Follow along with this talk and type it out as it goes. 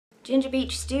Ginger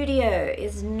Beach Studio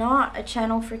is not a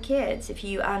channel for kids. If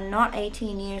you are not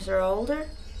 18 years or older,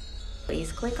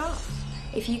 please click off.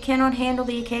 If you cannot handle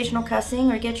the occasional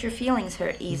cussing or get your feelings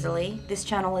hurt easily, this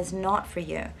channel is not for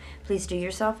you. Please do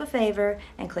yourself a favor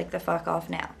and click the fuck off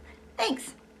now.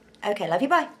 Thanks. Okay, love you,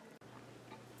 bye.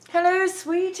 Hello,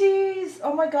 sweeties.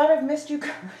 Oh my God, I've missed you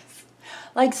guys.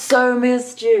 Like, so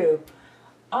missed you.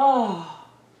 Oh.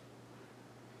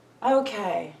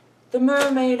 Okay. The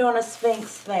mermaid on a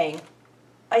sphinx thing.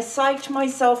 I psyched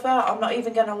myself out. I'm not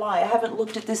even gonna lie. I haven't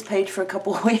looked at this page for a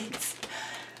couple of weeks.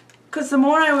 Because the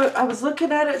more I was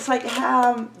looking at it, it's like,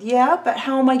 yeah, but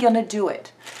how am I gonna do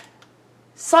it?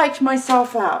 Psyched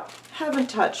myself out. Haven't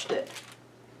touched it.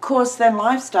 Of course, then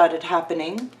life started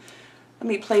happening. Let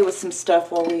me play with some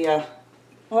stuff while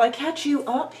I catch you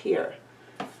up here.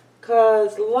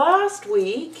 Because last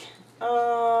week,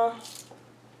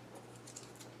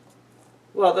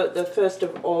 well, the 1st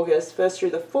of August, 1st through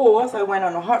the 4th, I went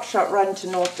on a hotshot run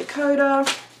to North Dakota.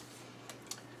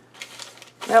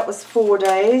 That was 4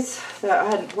 days that I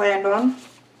hadn't planned on.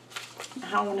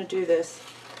 How I want to do this.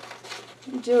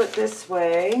 Let me do it this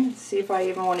way. See if I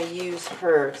even want to use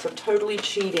her. Because I'm totally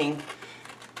cheating.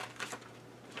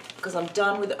 Because I'm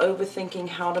done with overthinking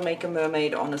how to make a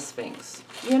mermaid on a sphinx.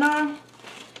 You know?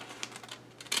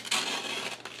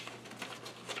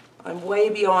 I'm way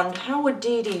beyond, how would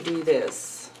Dee Dee do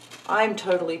this? I'm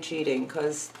totally cheating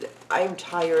because I'm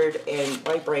tired and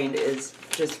my brain is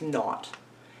just not.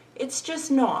 It's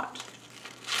just not.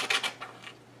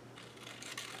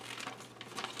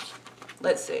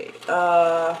 Let's see.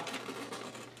 Yeah,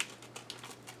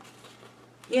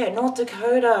 North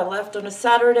Dakota, left on a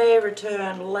Saturday,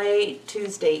 returned late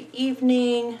Tuesday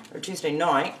evening, or Tuesday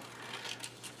night.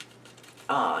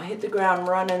 Hit the ground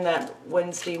running that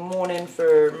Wednesday morning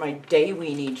for my day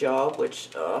weenie job, which,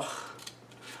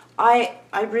 I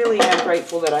really am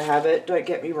grateful that I have it, don't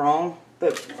get me wrong,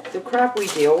 but the crap we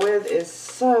deal with is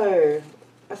so,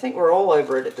 I think we're all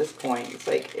over it at this point. It's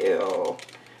like, ew.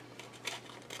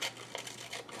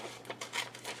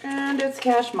 And it's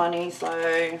cash money,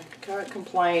 so can't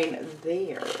complain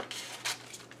there.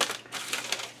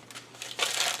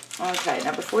 Okay,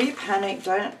 now before you panic,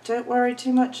 don't worry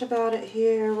too much about it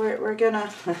here. We're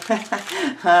gonna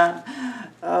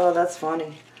oh, that's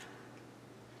funny.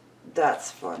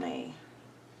 That's funny.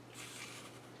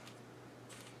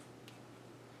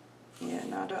 Yeah,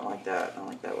 no, I don't like that. I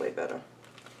like that way better.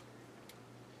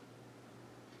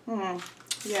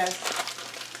 Yes.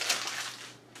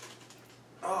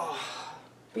 Oh.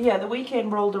 But yeah, the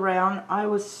weekend rolled around. I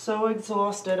was so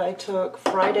exhausted. I took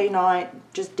Friday night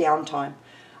just downtime.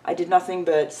 I did nothing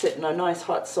but sit in a nice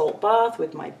hot salt bath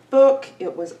with my book.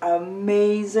 It was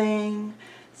amazing.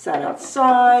 Sat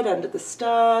outside under the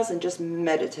stars and just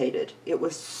meditated. It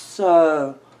was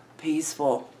so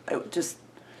peaceful. It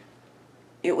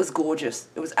was gorgeous.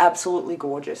 It was absolutely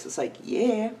gorgeous. It's like,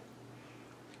 yeah.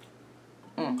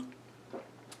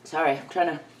 Sorry,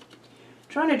 I'm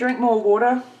trying to drink more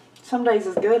water. Some days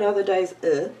is good, other days,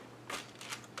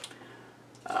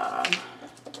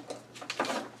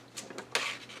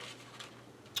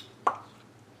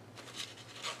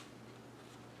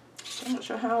 I'm not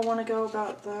sure how I want to go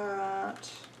about that.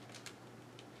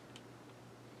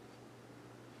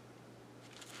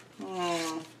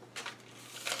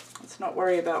 Let's not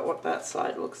worry about what that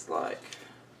side looks like.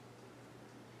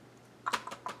 Can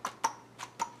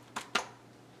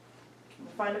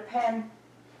we find a pen?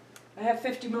 I have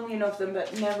 50 million of them,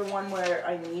 but never one where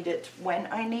I need it when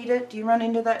I need it. Do you run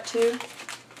into that too?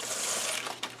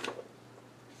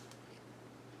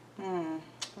 I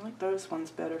like those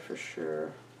ones better for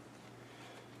sure.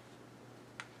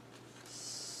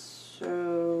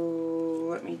 So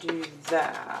let me do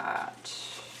that.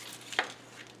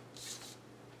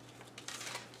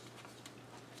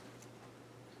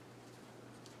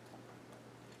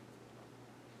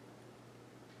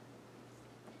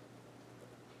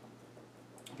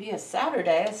 Yeah,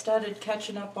 Saturday I started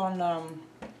catching up on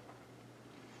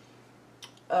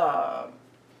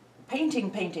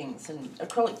paintings and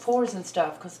acrylic pours and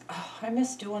stuff because I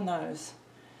miss doing those.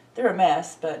 They're a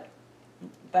mess, but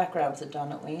backgrounds are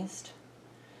done at least.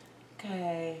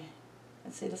 Okay,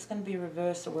 let's see, that's going to be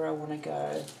reverse of where I want to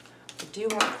go. I do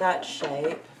want that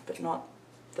shape, but not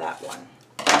that one.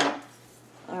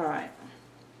 Alright.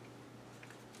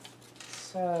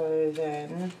 So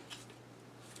then,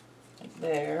 like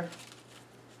there,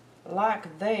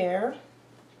 like there,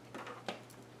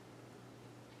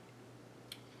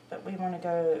 but we want to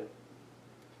go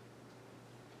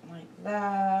like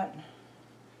that,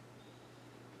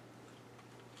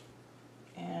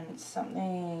 and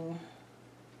something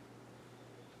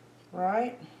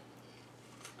right.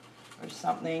 or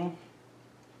something.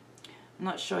 I'm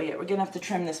not sure yet. We're going to have to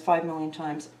trim this 5 million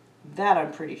times. That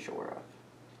I'm pretty sure of.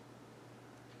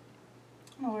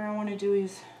 Oh, what I want to do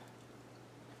is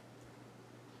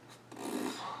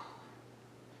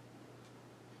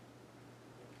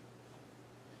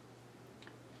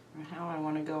how I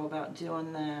want to go about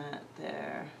doing that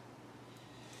there.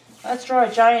 Let's draw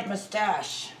a giant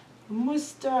mustache.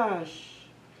 Mustache.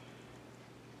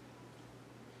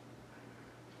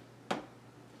 The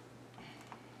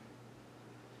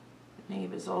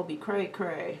neighbors all be cray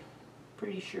cray.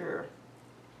 Pretty sure.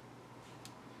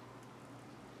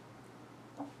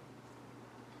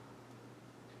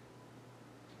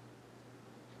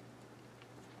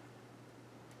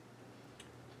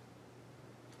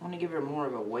 I want to give her more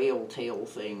of a whale tail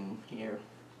thing here.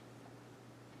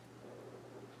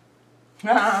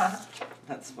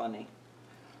 That's funny.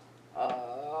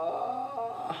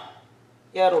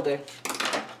 Yeah, it'll do.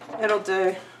 It'll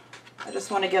do. I just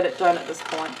want to get it done at this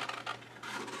point.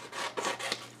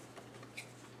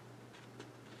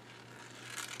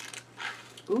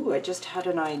 Ooh, I just had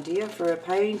an idea for a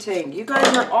painting. You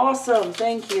guys are awesome.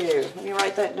 Thank you. Let me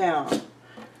write that down.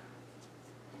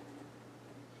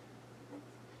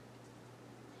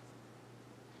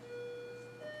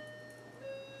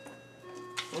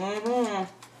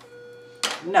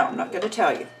 No, I'm not going to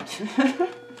tell you.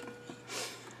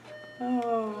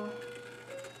 Oh.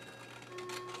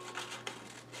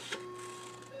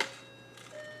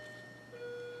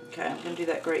 Okay, I'm going to do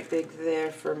that great big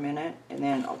there for a minute, and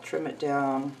then I'll trim it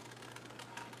down,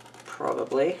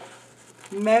 probably,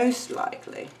 most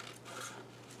likely.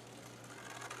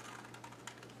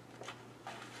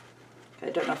 Okay, I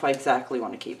don't know if I exactly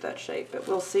want to keep that shape, but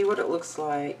we'll see what it looks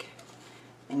like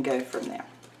and go from there.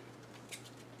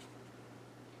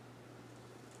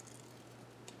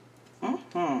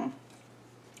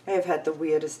 I have had the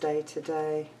weirdest day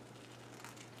today.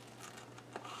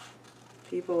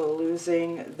 People are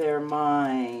losing their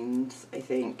minds, I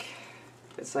think.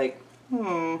 It's like,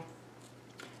 I'm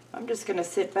just going to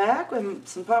sit back with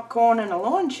some popcorn and a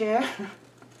lawn chair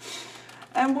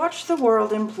and watch the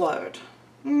world implode.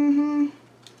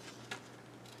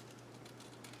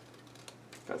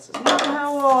 Because there's not a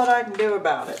whole lot I can do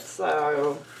about it,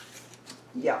 so,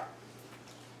 yeah.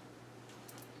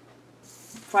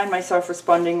 Find myself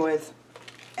responding with,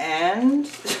 and,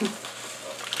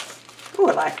 ooh,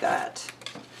 I like that.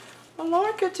 I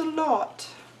like it a lot.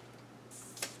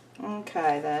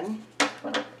 Okay, then.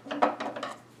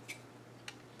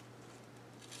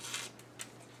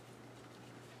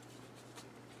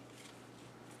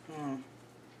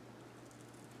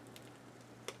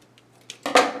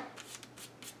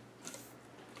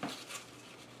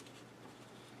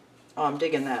 Oh, I'm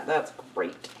digging that. That's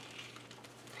great.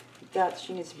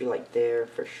 She needs to be like there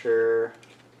for sure.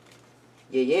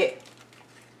 Yeah.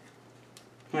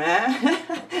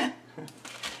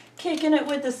 Kicking it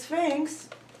with the Sphinx.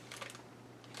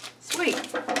 Sweet.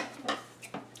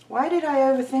 Why did I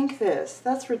overthink this?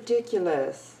 That's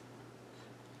ridiculous.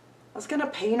 I was going to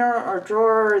paint her or draw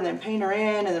her and then paint her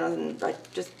in, and then I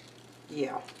just,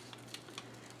 yeah.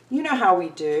 You know how we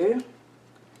do.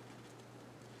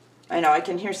 I know, I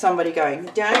can hear somebody going,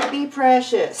 don't be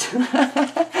precious.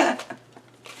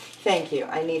 Thank you,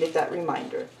 I needed that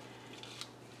reminder.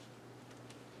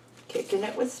 Kicking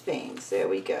it with Sphinx, there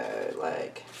we go.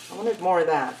 Like, I wanted more of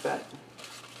that, but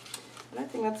I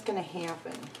don't think that's going to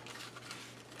happen.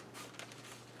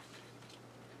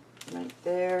 Right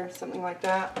there, something like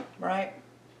that, right?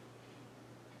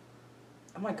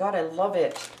 Oh my God, I love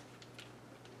it.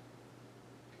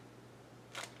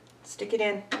 Stick it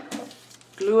in.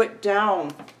 Glue it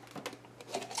down.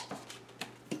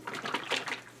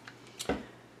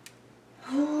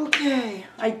 Okay,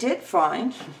 I did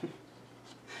find,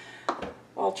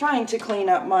 while trying to clean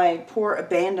up my poor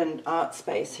abandoned art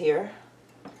space here,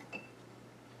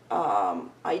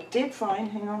 I did find,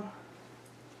 hang on,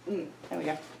 there we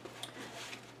go.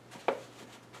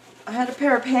 I had a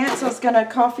pair of pants I was going to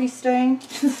coffee stain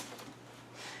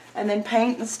and then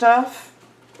paint and stuff.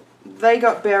 They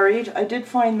got buried. I did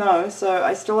find those, so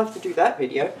I still have to do that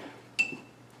video.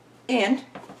 And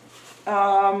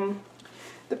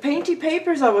the painty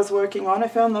papers I was working on, I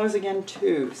found those again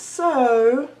too.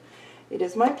 So it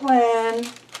is my plan,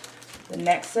 the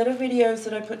next set of videos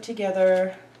that I put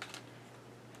together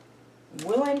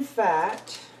will in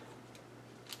fact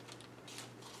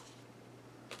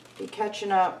be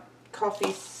catching up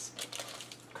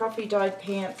coffee dyed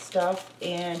pants stuff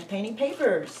and painting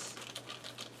papers.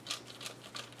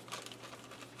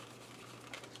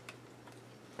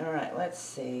 Alright, let's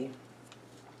see.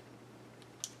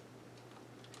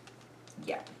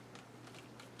 Yeah.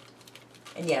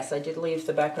 And yes, I did leave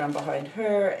the background behind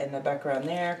her and the background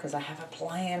there because I have a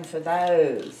plan for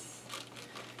those.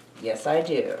 Yes, I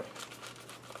do.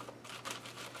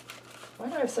 Why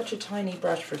do I have such a tiny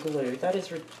brush for glue? That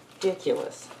is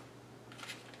ridiculous.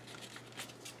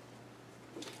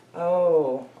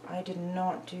 Oh, I did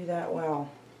not do that well.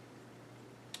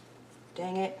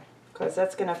 Dang it, because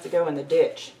that's going to have to go in the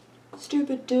ditch.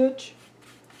 Stupid ditch.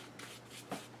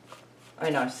 I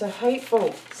know, so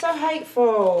hateful. So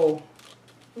hateful.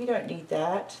 We don't need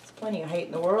that. There's plenty of hate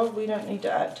in the world. We don't need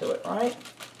to add to it, right?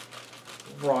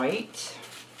 Right.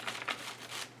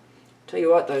 Tell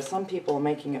you what though, some people are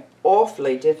making it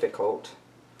awfully difficult.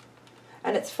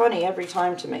 And it's funny every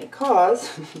time to me, because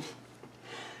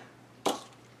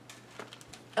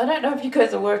I don't know if you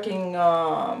guys are working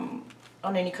on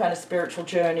any kind of spiritual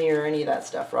journey or any of that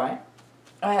stuff, right?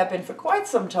 I have been for quite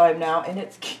some time now, and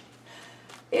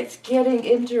it's getting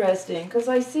interesting, because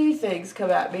I see things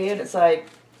come at me, and it's like,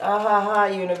 ah ha ha,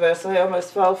 universe, I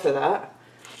almost fell for that,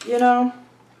 you know?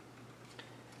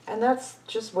 And that's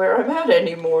just where I'm at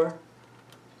anymore.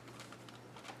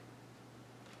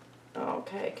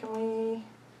 Okay, can we,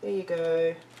 there you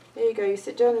go. There you go, you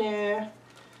sit down there.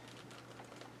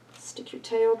 Stick your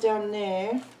tail down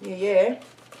there. Yeah, yeah.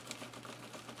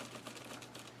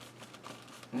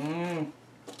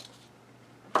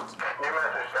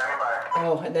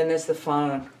 Oh, and then there's the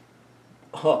phone.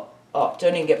 Oh,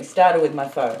 don't even get me started with my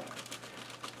phone.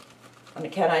 On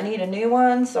account I need a new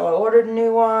one, so I ordered a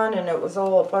new one, and it was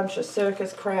all a bunch of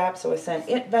circus crap, so I sent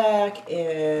it back,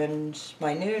 and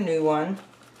my new one,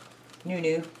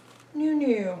 new.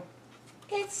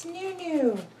 It's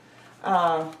new.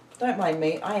 Don't mind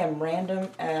me, I am random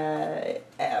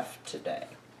AF today.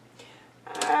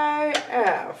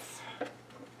 AF.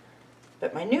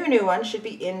 But my new one should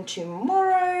be in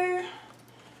tomorrow.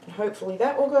 And hopefully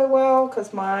that will go well,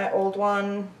 because my old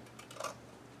one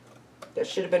that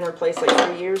should have been replaced like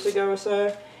 3 years ago or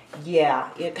so. Yeah,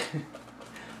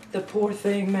 the poor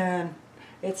thing, man.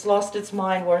 It's lost its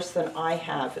mind worse than I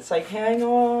have. It's like, hang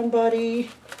on,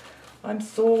 buddy. I'm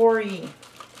sorry.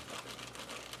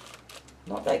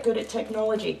 Not that good at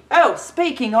technology. Oh,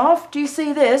 speaking of, do you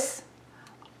see this?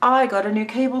 I got a new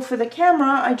cable for the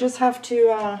camera. I just have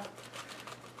to,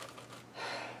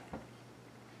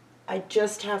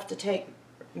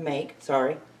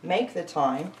 make the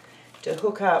time to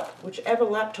hook up whichever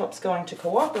laptop's going to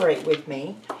cooperate with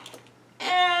me,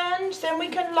 and then we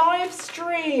can live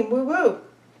stream. Woo woo.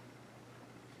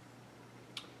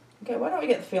 Okay, why do I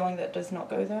get the feeling that does not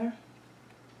go there?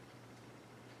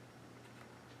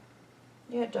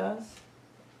 Yeah, it does.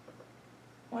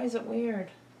 Why is it weird?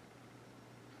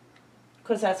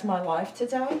 Because that's my life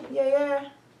today? Yeah.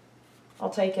 I'll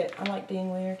take it. I like being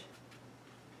weird.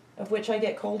 Of which I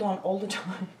get called on all the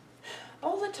time.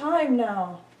 All the time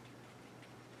now.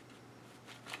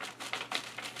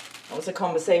 That was a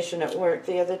conversation at work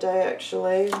the other day,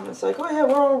 actually. And it's like, oh yeah,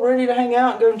 we're all ready to hang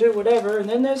out and go and do whatever. And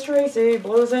then there's Tracy,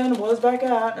 blows in and blows back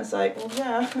out. And it's like, well,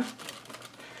 yeah.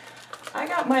 I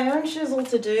got my own shizzle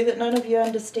to do that none of you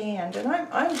understand. And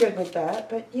I'm good with that.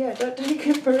 But yeah, don't take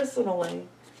it personally.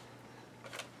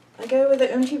 I go where the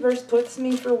Untiverse puts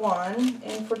me, for one.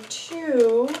 And for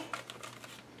two,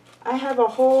 I have a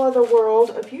whole other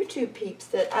world of YouTube peeps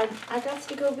that I got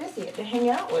to go visit, to hang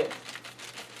out with.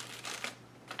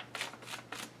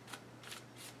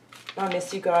 I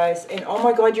miss you guys. And oh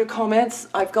my god, your comments.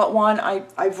 I've got one.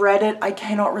 I've read it. I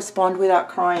cannot respond without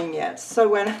crying yet. So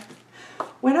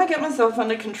when I get myself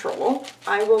under control,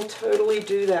 I will totally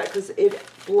do that, because it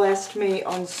blessed me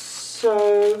on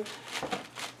so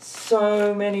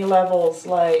many levels,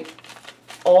 like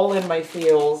all in my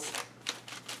feels.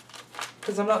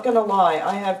 Because I'm not going to lie,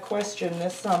 I have questioned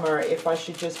this summer if I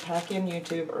should just pack in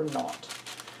YouTube or not.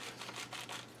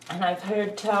 And I've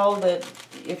heard tell that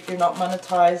if you're not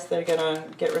monetized, they're going to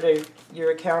get rid of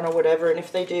your account or whatever. And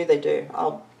if they do, they do.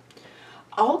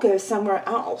 I'll go somewhere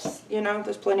else. You know,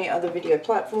 there's plenty of other video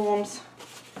platforms.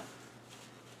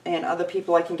 And other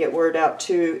people I can get word out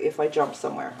to if I jump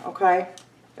somewhere, okay?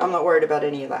 I'm not worried about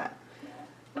any of that.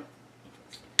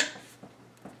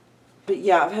 But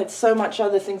yeah, I've had so much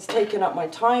other things taking up my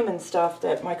time and stuff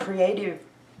that my creative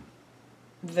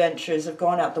ventures have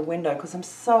gone out the window because I'm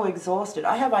so exhausted.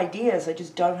 I have ideas, I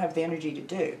just don't have the energy to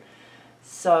do.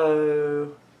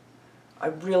 So I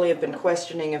really have been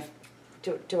questioning if,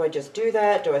 do I just do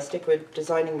that? Do I stick with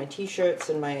designing my t-shirts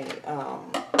and my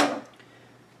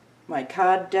my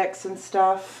card decks and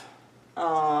stuff?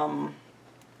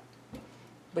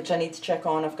 Which I need to check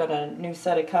on. I've got a new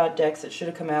set of card decks that should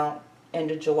have come out end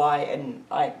of July, and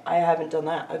I haven't done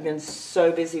that. I've been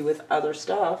so busy with other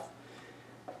stuff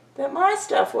that my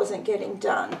stuff wasn't getting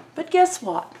done. But guess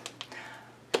what?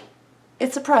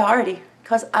 It's a priority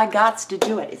because I got to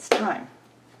do it. It's time.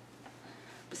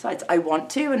 Besides, I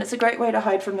want to, and it's a great way to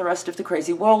hide from the rest of the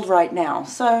crazy world right now.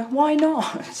 So why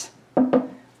not?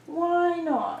 Why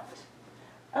not?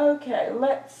 Okay,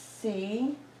 let's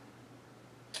see.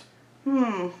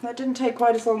 That didn't take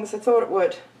quite as long as I thought it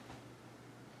would.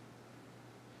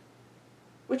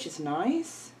 Which is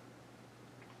nice.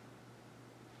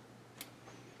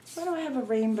 Why do I have a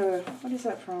rainbow? What is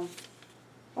that from?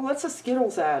 Oh, that's a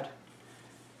Skittles ad.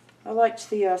 I liked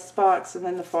the sparks and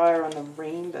then the fire on the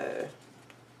rainbow.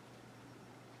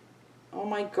 Oh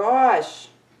my gosh.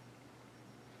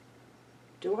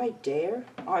 Do I dare?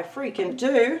 Oh, I freaking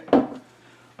do.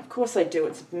 Of course I do.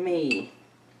 It's me.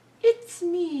 It's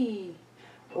me.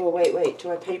 Oh, wait.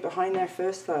 Do I paint behind there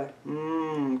first, though?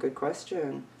 Good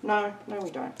question. No,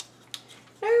 we don't.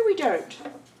 No, we don't.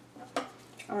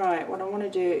 Alright, what I want to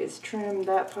do is trim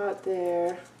that part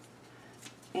there.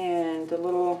 And the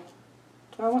little...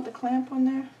 Do I want the clamp on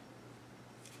there?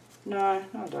 No,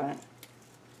 I don't. I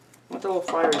want the little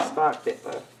fiery spark bit,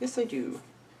 though. Yes, I do.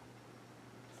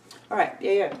 Alright,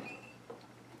 yeah.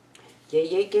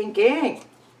 Yeah, gang.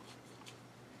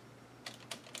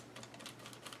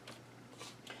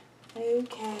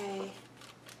 Okay.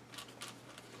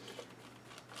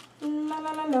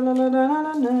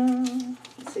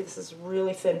 Let's see, this is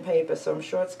really thin paper, so I'm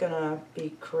sure it's gonna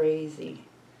be crazy.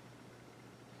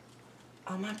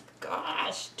 Oh my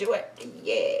gosh, do it.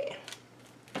 Yeah.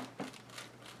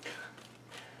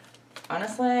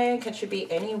 Honestly, can she be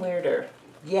any weirder?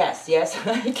 Yes,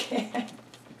 I can.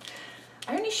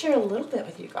 I only share a little bit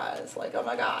with you guys. Like, oh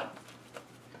my god.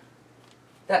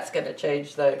 That's gonna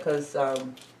change though, because,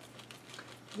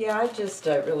 yeah, I just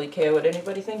don't really care what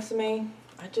anybody thinks of me.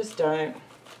 I just don't.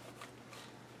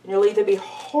 You'll either be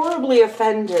horribly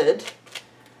offended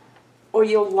or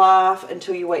you'll laugh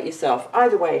until you wet yourself.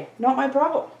 Either way, not my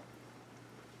problem.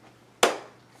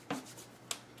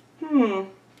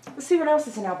 Let's see what else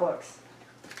is in our books.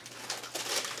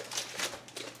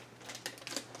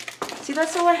 See,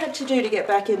 that's all I had to do to get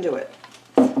back into it.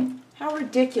 How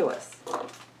ridiculous.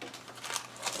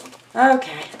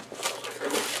 Okay.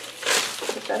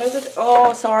 Put that over there.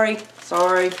 Oh, sorry.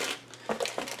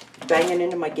 Banging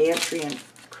into my gantry and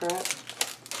crap.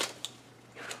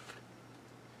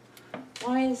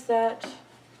 Why is that?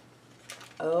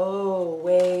 Oh,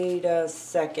 wait a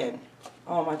second.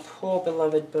 Oh, my poor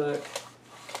beloved book.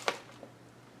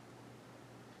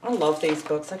 I love these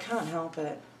books. I can't help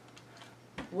it.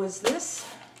 Was this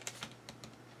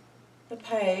the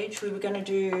page we were going to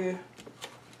do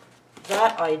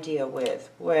that idea with?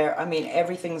 Where, I mean,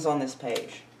 everything's on this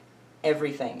page.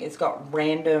 Everything. It's got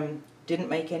random, didn't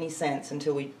make any sense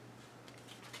until we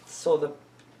saw the,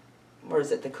 what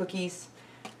is it, the cookies?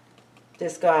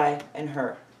 This guy and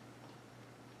her.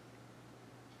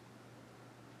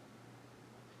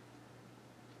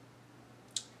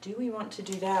 Do we want to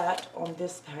do that on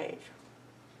this page?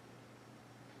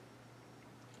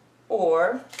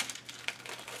 Or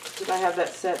did I have that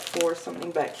set for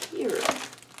something back here?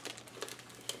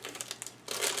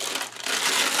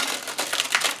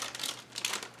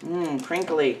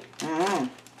 Crinkly. I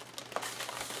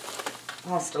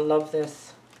must love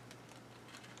this.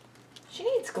 She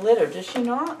needs glitter, does she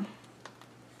not?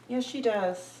 Yes, she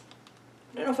does.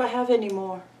 I don't know if I have any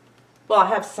more. Well, I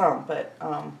have some, but,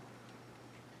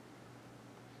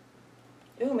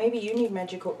 ooh, maybe you need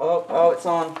magical... Oh, it's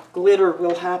on. Glitter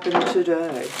will happen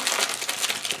today.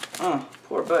 Oh,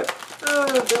 poor book.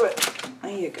 Oh, do it.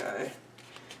 There you go.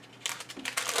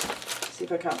 See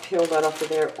if I can't peel that off of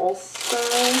there also.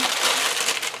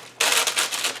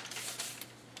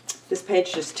 This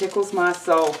page just tickles my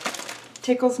soul.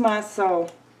 Tickles my soul.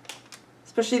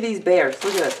 Especially these bears.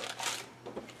 Look at it.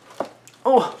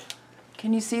 Oh,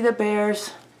 can you see the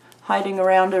bears hiding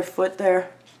around her foot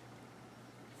there?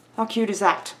 How cute is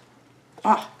that?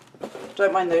 Ah,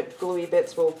 don't mind the gluey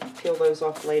bits. We'll peel those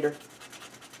off later.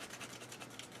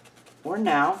 Or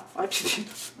now.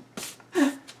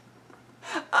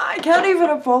 I can't even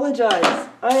apologize.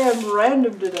 I am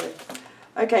random today.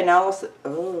 Okay, now let's...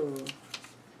 Oh.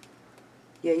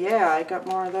 Yeah, I got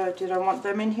more of those. Did I want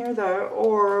them in here, though?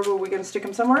 Or were we going to stick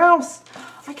them somewhere else?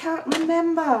 I can't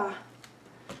remember.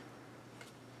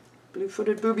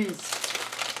 Blue-footed boobies.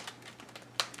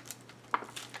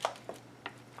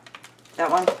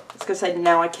 That one. I was going to say,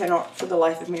 now I cannot for the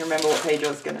life of me remember what page I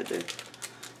was going to do.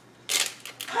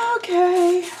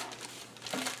 Okay.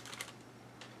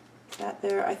 That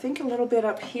there. I think a little bit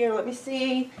up here. Let me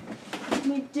see. Let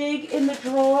me dig in the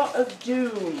drawer of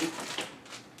doom.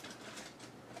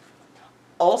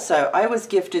 Also, I was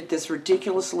gifted this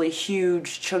ridiculously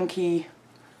huge, chunky,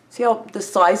 see how the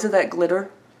size of that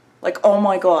glitter? Like, oh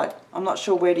my god, I'm not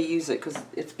sure where to use it because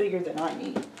it's bigger than I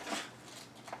need.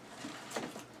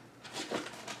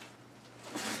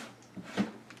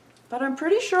 But I'm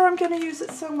pretty sure I'm going to use it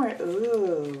somewhere.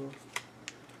 Ooh.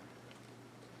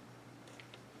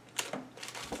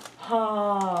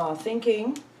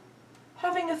 Thinking.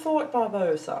 Having a thought,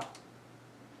 Barbosa.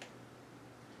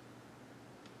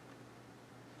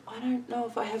 I don't know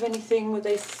if I have anything with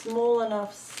a small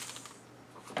enough,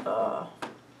 I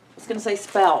was going to say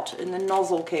spout, and the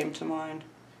nozzle came to mind.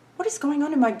 What is going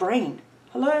on in my brain?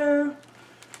 Hello?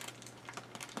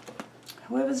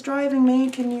 Whoever's driving me,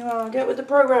 can you get with the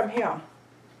program here?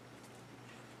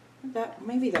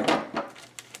 Maybe that one.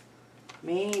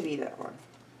 Maybe that one.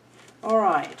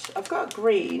 Alright, I've got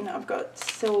green, I've got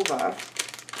silver.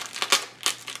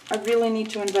 I really need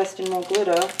to invest in more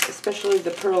glitter, especially the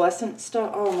pearlescent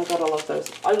stuff. Oh my god, I love those.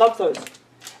 I love those.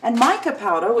 And mica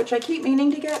powder, which I keep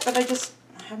meaning to get, but I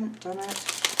haven't done it.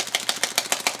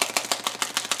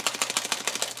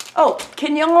 Oh,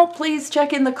 can y'all please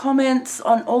check in the comments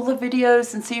on all the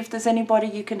videos and see if there's anybody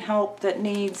you can help that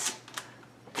needs...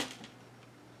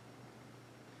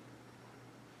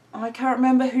 I can't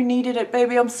remember who needed it,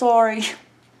 baby, I'm sorry.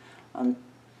 I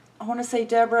want to say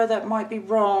Deborah, that might be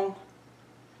wrong.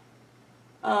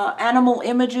 Animal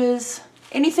images,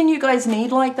 anything you guys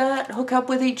need like that, hook up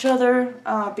with each other,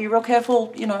 be real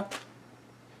careful, you know,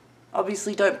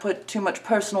 obviously don't put too much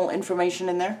personal information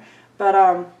in there,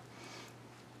 but,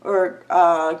 or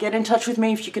get in touch with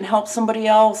me if you can help somebody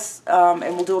else,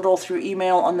 and we'll do it all through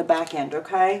email on the back end,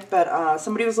 okay? But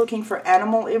somebody was looking for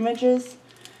animal images.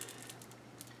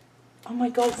 Oh my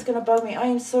god, it's gonna bug me. I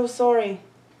am so sorry.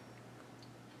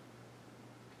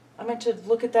 I meant to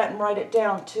look at that and write it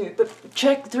down too. But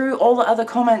check through all the other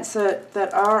comments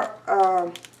that are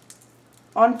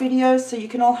on videos so you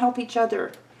can all help each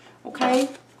other. Okay?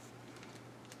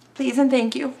 Please and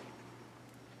thank you. I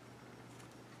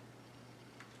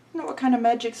don't know what kind of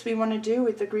magics we want to do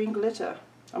with the green glitter.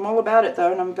 I'm all about it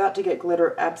though, and I'm about to get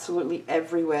glitter absolutely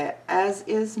everywhere, as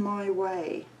is my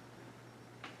way.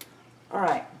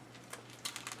 Alright.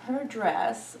 Her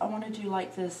dress, I want to do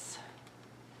like this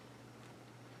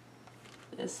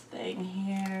thing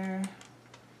here,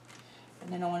 and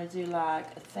then I want to do like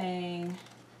a thing,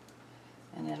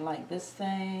 and then like this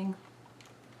thing.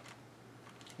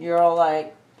 You're all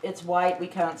like, it's white, we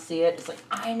can't see it. It's like,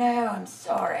 I know, I'm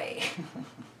sorry.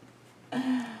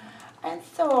 I'm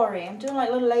sorry, I'm doing like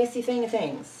little lacy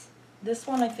things. This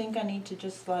one I think I need to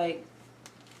just like,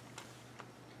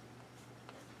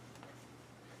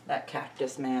 that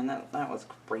cactus, man, that was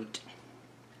great.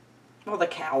 Well, the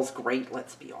cow's great,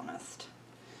 let's be honest.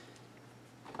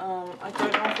 I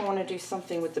don't know if I want to do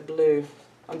something with the blue.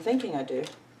 I'm thinking I do.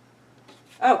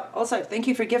 Oh, also, thank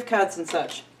you for gift cards and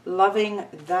such. Loving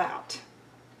that.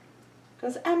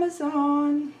 Because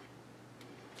Amazon.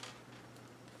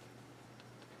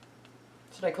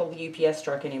 That's what I call the UPS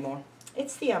truck anymore.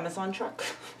 It's the Amazon truck.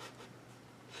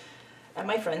 At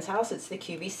my friend's house, it's the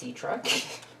QVC truck.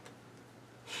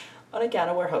 On account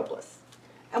of we're hopeless.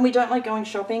 And we don't like going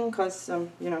shopping because,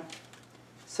 you know,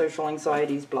 social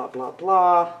anxieties, blah, blah,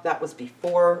 blah. That was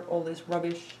before all this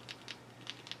rubbish.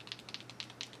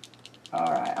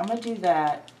 Alright, I'm going to do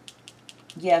that.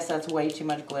 Yes, that's way too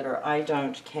much glitter. I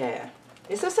don't care.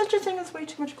 Is there such a thing as way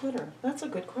too much glitter? That's a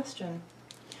good question.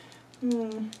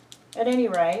 At any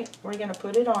rate, we're going to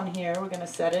put it on here. We're going to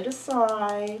set it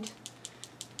aside.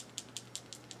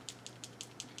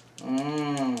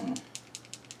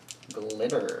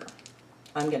 Glitter.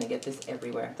 I'm going to get this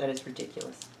everywhere. That is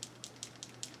ridiculous.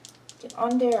 Get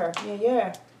on there.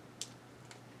 Yeah.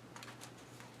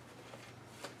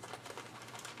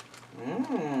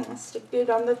 Stick it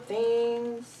on the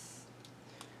things.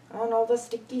 On all the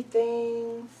sticky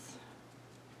things.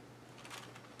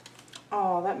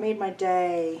 Oh, that made my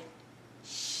day.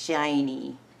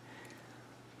 Shiny.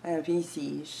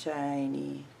 PC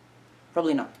shiny.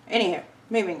 Probably not. Anyhow,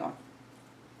 moving on.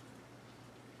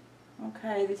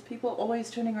 Okay, these people always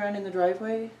turning around in the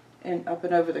driveway and up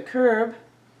and over the curb.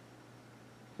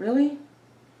 Really?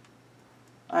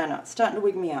 I know, it's starting to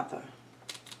wig me out though.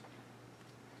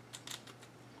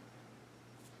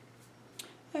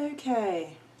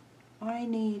 Okay, I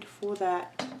need for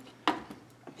that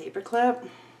a paper clip.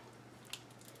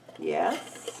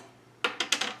 Yes.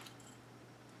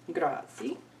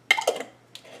 Grazie.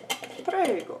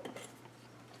 Prego.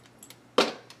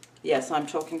 Yes, I'm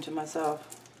talking to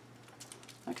myself.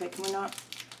 Okay, can we not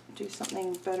do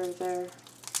something better there?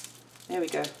 There we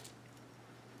go.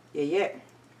 Yeah.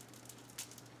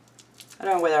 I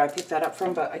don't know where I picked that up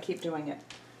from, but I keep doing it.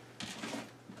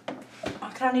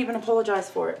 can't even apologize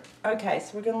for it. Okay,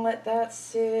 so we're going to let that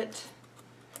sit.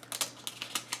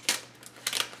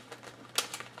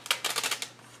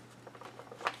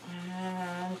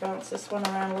 And bounce this one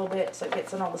around a little bit so it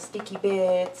gets in all the sticky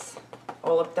bits.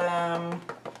 All of them.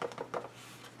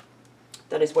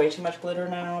 That is way too much glitter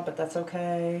now, but that's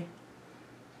okay.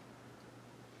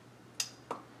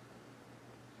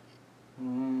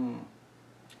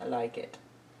 I like it.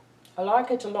 I like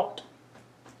it a lot.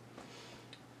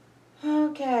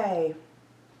 Okay.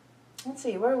 Let's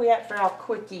see, where are we at for our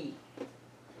quickie?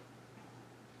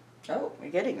 Oh,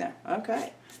 we're getting there.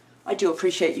 Okay. I do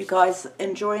appreciate you guys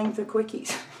enjoying the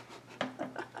quickies.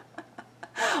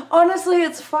 Honestly,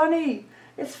 it's funny.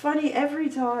 It's funny every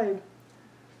time.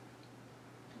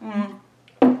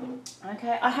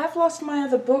 Okay, I have lost my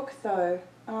other book though.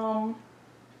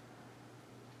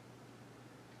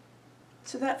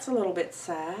 So that's a little bit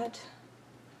sad.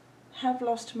 Have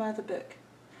lost my other book.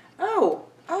 Oh,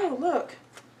 look.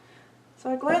 So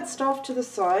I glanced off to the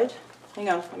side. Hang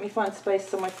on, let me find space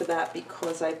somewhere for that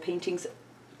because I have paintings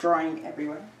drying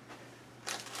everywhere.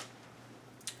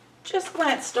 Just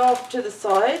glanced off to the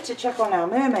side to check on our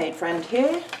mermaid friend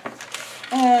here.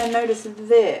 And notice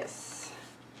this.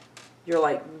 You're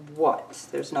like, what?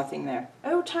 There's nothing there.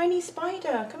 Oh, tiny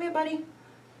spider. Come here, buddy.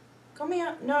 Come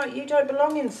here. No, you don't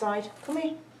belong inside. Come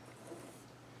here.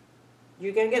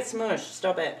 You're going to get smushed.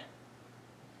 Stop it.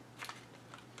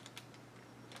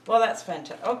 Well, that's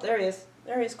fantastic. Oh, there he is.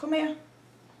 There he is. Come here.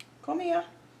 Come here.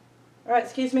 All right,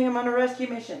 excuse me. I'm on a rescue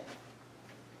mission.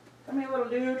 Come here, little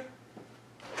dude.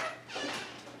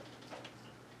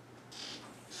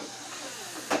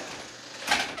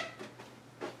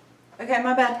 Okay,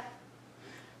 my bad.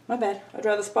 My bad. I'd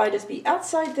rather spiders be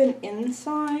outside than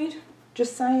inside.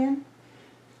 Just saying.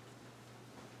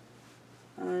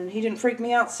 And he didn't freak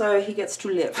me out, so he gets to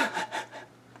live.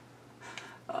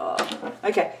 Oh,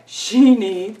 okay, she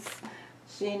needs,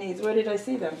 where did I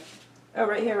see them? Oh,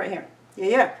 right here, right here.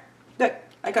 Yeah. Look,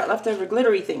 I got leftover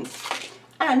glittery things.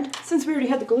 And since we already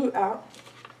had the glue out,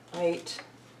 wait.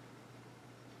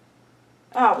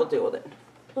 Ah, we'll deal with it.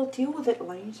 We'll deal with it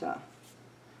later.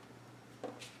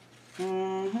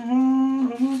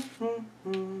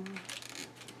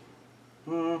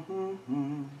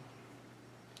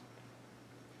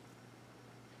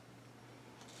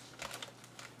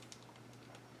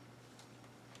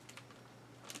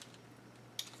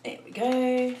 There we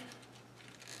go. Not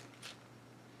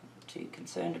too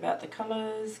concerned about the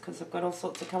colours because I've got all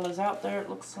sorts of colours out there, it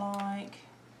looks like.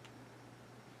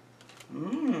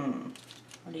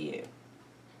 What are you?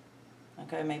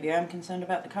 Okay, maybe I'm concerned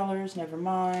about the colours, never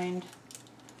mind.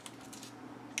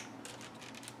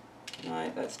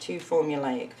 No, that's too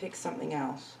formulaic. Pick something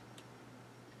else.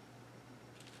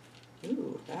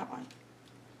 Ooh, that one.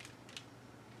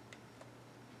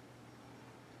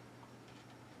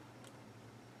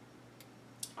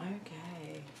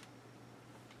 Okay.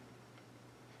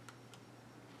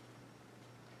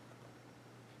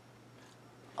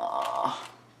 Oh.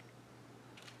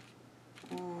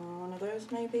 One of those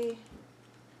maybe?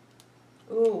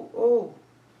 Ooh.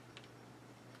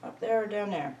 Up there or down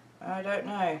there? I don't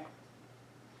know.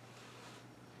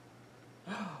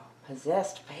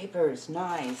 Possessed papers,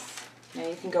 nice. Now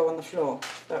you can go on the floor.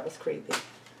 That was creepy.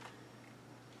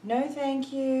 No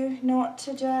thank you, not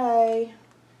today.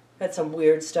 Had some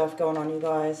weird stuff going on, you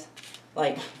guys.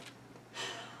 Like,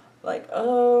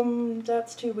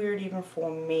 that's too weird even for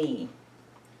me.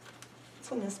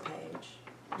 What's on this page?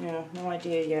 Yeah, no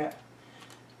idea yet.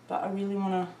 But I really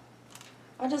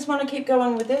I just want to keep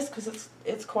going with this because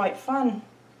it's quite fun.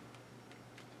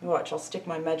 Watch, I'll stick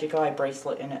my magic eye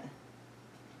bracelet in it.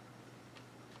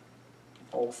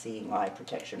 All-seeing eye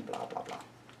protection, blah, blah, blah.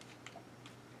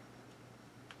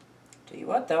 Tell you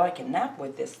what, though, I can nap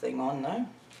with this thing on, though.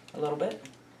 A little bit.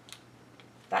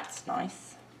 That's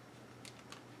nice.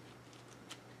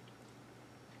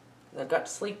 I got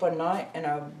to sleep one night and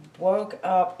I woke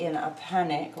up in a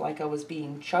panic like I was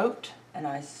being choked, and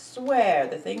I swear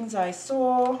the things I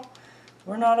saw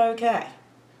were not okay.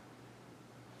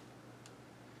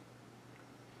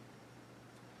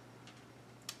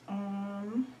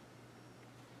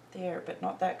 There, but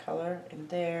not that color, and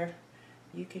there.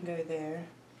 You can go there.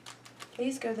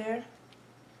 Please go there.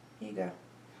 Here you go.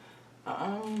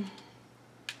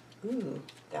 Ooh,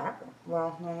 that one.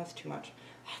 Well, no, that's too much.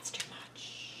 That's too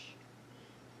much.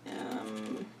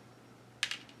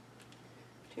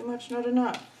 Too much, not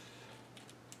enough.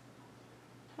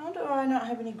 How do I not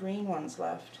have any green ones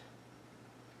left?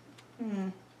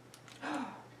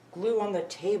 Glue on the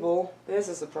table. There's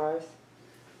a surprise.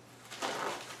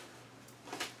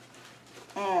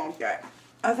 Okay.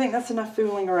 I think that's enough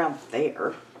fooling around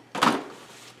there.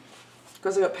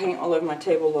 because I got paint all over my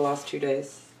table the last 2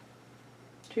 days.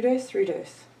 2 days? 3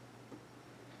 days?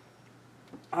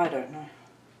 I don't know.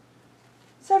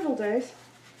 Several days.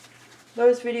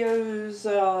 Those videos,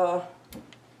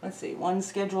 let's see, one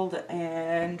scheduled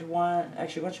and one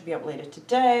should be up later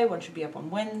today, one should be up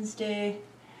on Wednesday.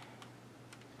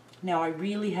 Now I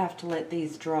really have to let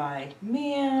these dry.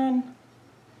 Man.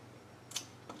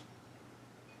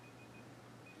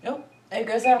 Oh, there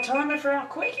goes our timer for our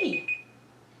quickie.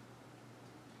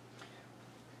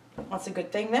 That's a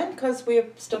good thing then, because we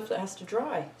have stuff that has to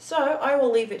dry. So I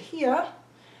will leave it here,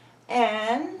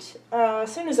 and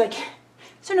as soon as I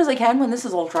can, when this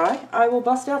is all dry, I will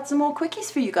bust out some more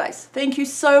quickies for you guys. Thank you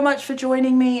so much for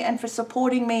joining me and for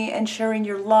supporting me and sharing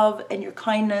your love and your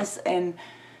kindness and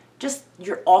just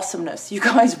your awesomeness. You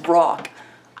guys rock.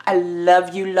 I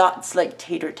love you lots like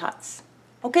tater tots.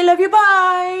 Okay, love you,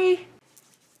 bye!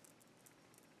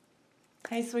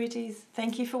 Hey sweeties,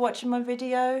 thank you for watching my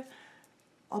video.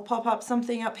 I'll pop up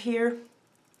something up here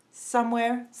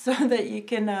somewhere so that you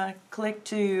can click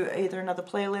to either another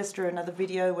playlist or another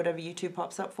video, whatever YouTube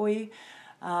pops up for you.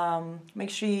 Make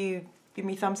sure you give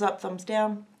me thumbs up, thumbs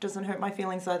down. Doesn't hurt my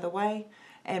feelings either way.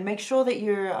 And make sure that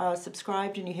you're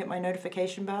subscribed and you hit my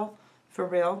notification bell. For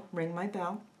real, ring my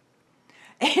bell.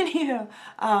 Anyhow,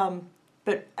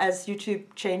 but as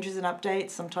YouTube changes and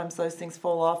updates, sometimes those things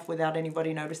fall off without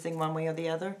anybody noticing one way or the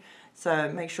other.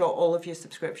 So make sure all of your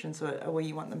subscriptions are where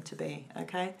you want them to be,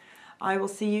 okay? I will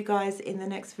see you guys in the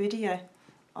next video.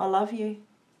 I love you.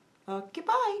 Okay,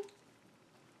 bye.